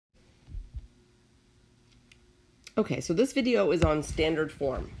Okay, so this video is on standard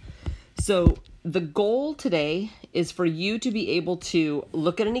form. So the goal today is for you to be able to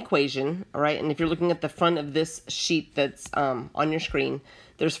look at an equation, all right? And if you're looking at the front of this sheet that's on your screen,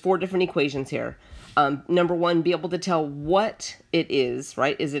 there's 4 different equations here. Number 1, be able to tell what it is,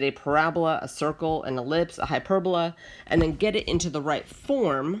 right? Is it a parabola, a circle, an ellipse, a hyperbola? And then get it into the right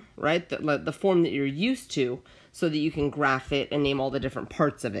form, right? The form that you're used to, so that you can graph it and name all the different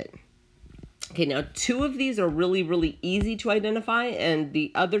parts of it. Okay, now 2 of these are really, really easy to identify, and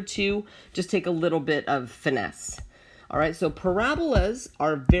the other 2 just take a little bit of finesse. All right, so parabolas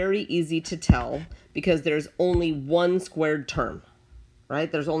are very easy to tell because there's only one squared term,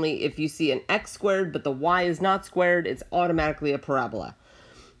 right? There's only, if you see an x squared, but the y is not squared, it's automatically a parabola,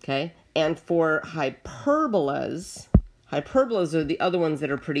 okay? And for hyperbolas are the other ones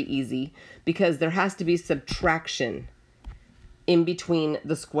that are pretty easy because there has to be subtraction in between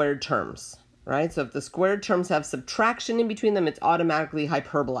the squared terms. Right? So if the squared terms have subtraction in between them, it's automatically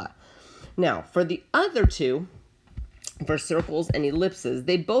hyperbola. Now, for the other 2, for circles and ellipses,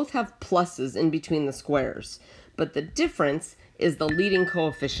 they both have pluses in between the squares. But the difference is the leading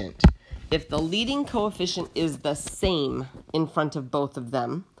coefficient. If the leading coefficient is the same in front of both of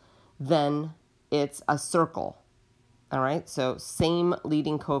them, then it's a circle. All right? So same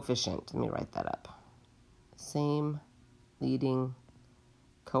leading coefficient. Let me write that up. Same leading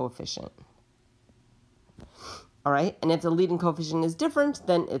coefficient. All right, and if the leading coefficient is different,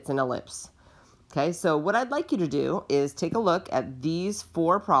 then it's an ellipse. Okay, so what I'd like you to do is take a look at these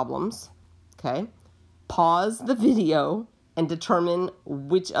 4 problems, okay? Pause the video and determine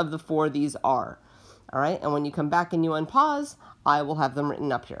which of the 4 these are. All right, and when you come back and you unpause, I will have them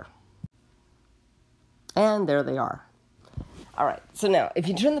written up here. And there they are. All right, so now if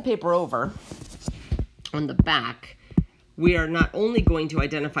you turn the paper over on the back, we are not only going to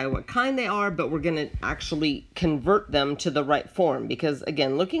identify what kind they are, but we're going to actually convert them to the right form. Because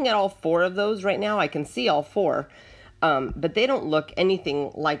again, looking at all 4 of those right now, I can see all 4, but they don't look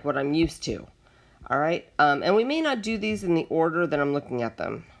anything like what I'm used to. All right, and we may not do these in the order that I'm looking at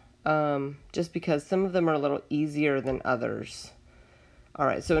them, just because some of them are a little easier than others. All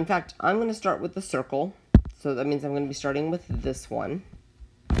right, so in fact, I'm going to start with the circle. So that means I'm going to be starting with this one.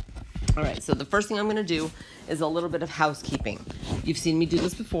 All right, so the first thing I'm going to do is a little bit of housekeeping. You've seen me do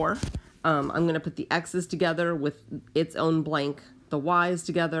this before. I'm going to put the x's together with its own blank, the y's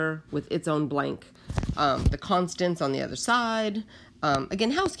together with its own blank, the constants on the other side.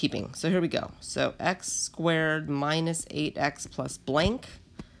 Again, housekeeping. So here we go. So x squared minus 8x plus blank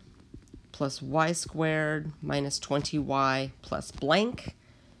plus y squared minus 20y plus blank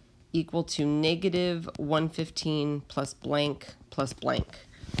equal to negative 115 plus blank plus blank.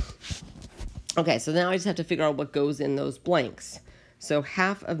 Okay, so now I just have to figure out what goes in those blanks. So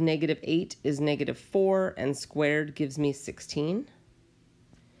half of negative 8 is negative 4, and squared gives me 16.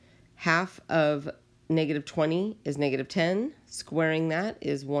 Half of negative 20 is negative 10. Squaring that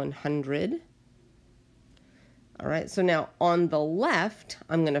is 100. All right, so now on the left,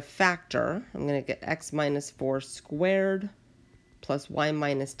 I'm going to factor. I'm going to get x minus 4 squared plus y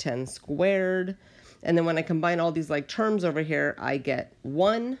minus 10 squared. And then when I combine all these like terms over here, I get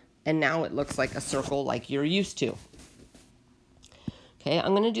 1. And now it looks like a circle like you're used to. Okay,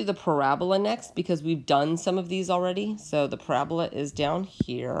 I'm going to do the parabola next because we've done some of these already. So the parabola is down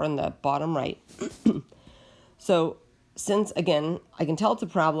here on the bottom right. So since, again, I can tell it's a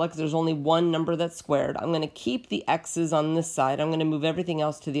parabola because there's only one number that's squared, I'm going to keep the x's on this side. I'm going to move everything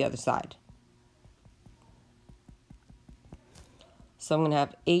else to the other side. So I'm going to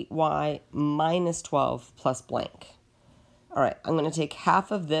have 8y minus 12 plus blank. All right, I'm going to take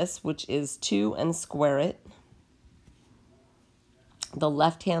half of this, which is 2, and square it. The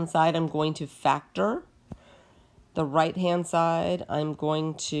left-hand side, I'm going to factor. The right-hand side, I'm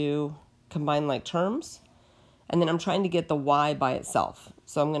going to combine like terms. And then I'm trying to get the y by itself.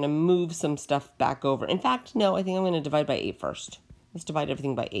 So I'm going to move some stuff back over. In fact, no, I think I'm going to divide by 8 first. Let's divide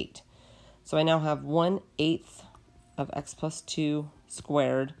everything by 8. So I now have 1/8 of x plus 2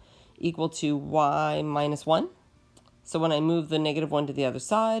 squared equal to y minus 1. So when I move the negative 1 to the other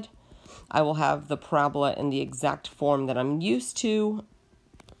side, I will have the parabola in the exact form that I'm used to,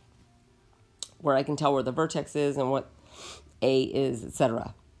 where I can tell where the vertex is and what A is,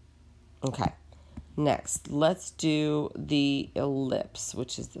 etc. Okay, next, let's do the ellipse,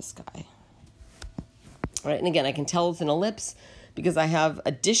 which is this guy. All right, and again, I can tell it's an ellipse because I have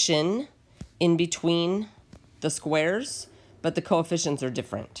addition in between the squares, but the coefficients are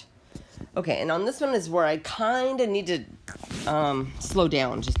different. Okay, and on this one is where I kind of need to slow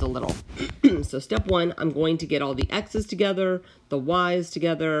down just a little. So step 1, I'm going to get all the x's together, the y's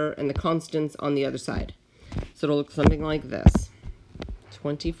together, and the constants on the other side. So it'll look something like this.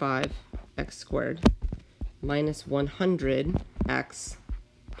 25x squared minus 100x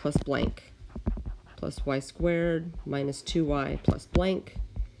plus blank plus y squared minus 2y plus blank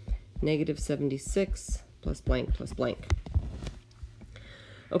negative 76 plus blank plus blank.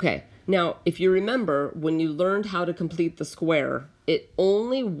 Okay, now if you remember, when you learned how to complete the square, it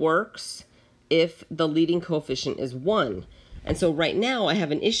only works if the leading coefficient is 1. And so right now I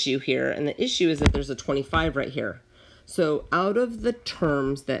have an issue here, and the issue is that there's a 25 right here. So out of the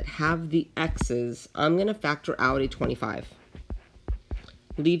terms that have the x's, I'm going to factor out a 25,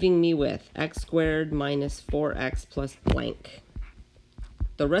 leaving me with x squared minus 4x plus blank.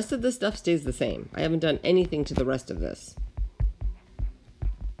 The rest of this stuff stays the same. I haven't done anything to the rest of this.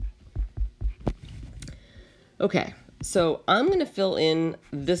 Okay, so I'm going to fill in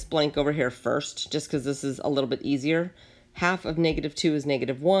this blank over here first, just because this is a little bit easier. Half of negative 2 is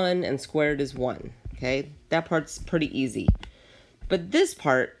negative 1, and squared is 1. Okay, that part's pretty easy. But this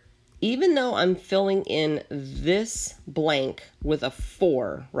part, even though I'm filling in this blank with a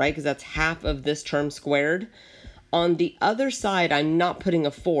 4, right, because that's half of this term squared, on the other side, I'm not putting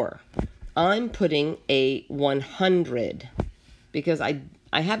a 4. I'm putting a 100, because I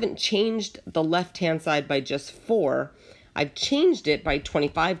haven't changed the left-hand side by just 4. I've changed it by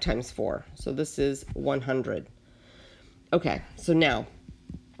 25 times 4. So this is 100. Okay, so now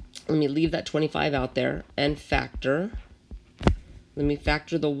let me leave that 25 out there and factor. Let me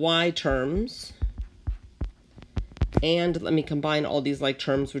factor the y terms. And let me combine all these like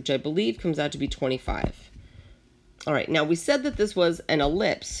terms, which I believe comes out to be 25. All right, now we said that this was an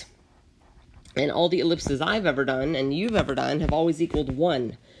ellipse. And all the ellipses I've ever done and you've ever done have always equaled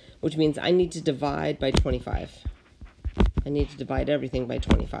 1, which means I need to divide by 25. I need to divide everything by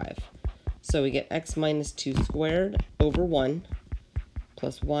 25. So we get x minus 2 squared over 1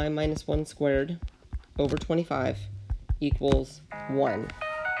 plus y minus 1 squared over 25 equals 1.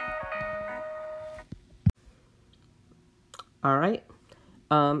 All right,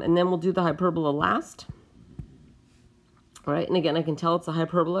 and then we'll do the hyperbola last. All right, and again, I can tell it's a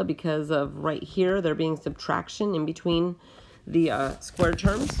hyperbola because of right here, there being subtraction in between the square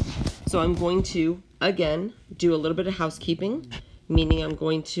terms. So I'm going to, again, do a little bit of housekeeping, meaning I'm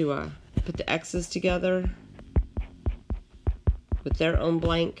going to put the x's together with their own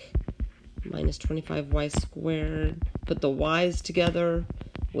blank, minus 25y squared, put the y's together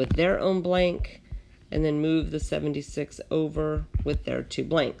with their own blank, and then move the 76 over with their two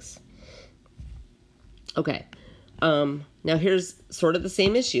blanks. Okay. Now here's sort of the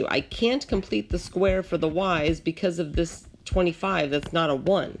same issue. I can't complete the square for the y's because of this 25 that's not a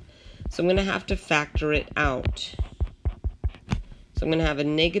 1. So I'm going to have to factor it out. So I'm going to have a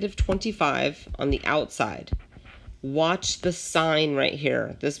negative 25 on the outside. Watch the sign right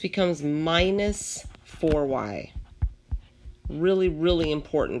here. This becomes minus 4y. Really, really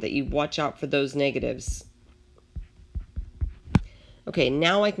important that you watch out for those negatives. Okay,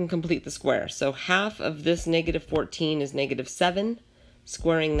 now I can complete the square. So half of this negative 14 is negative 7.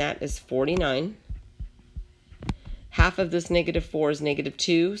 Squaring that is 49. Half of this negative 4 is negative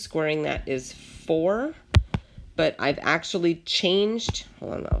 2. Squaring that is 4. But I've actually changed,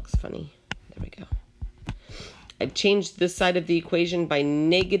 hold on, that looks funny. There we go. I've changed this side of the equation by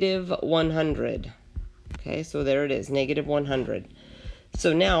negative 100. Okay, so there it is, negative 100.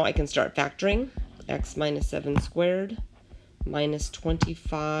 So now I can start factoring. X minus 7 squared minus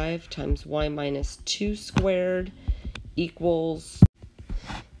 25 times y minus 2 squared equals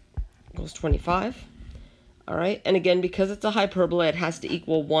 25. All right, and again, because it's a hyperbola, it has to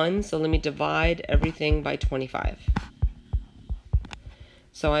equal 1, so let me divide everything by 25.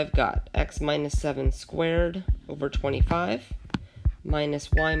 So I've got x minus 7 squared over 25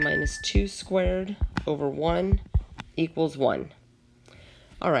 minus y minus 2 squared over 1 equals 1.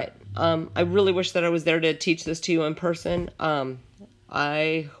 All right, I really wish that I was there to teach this to you in person.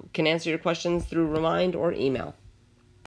 I can answer your questions through Remind or email.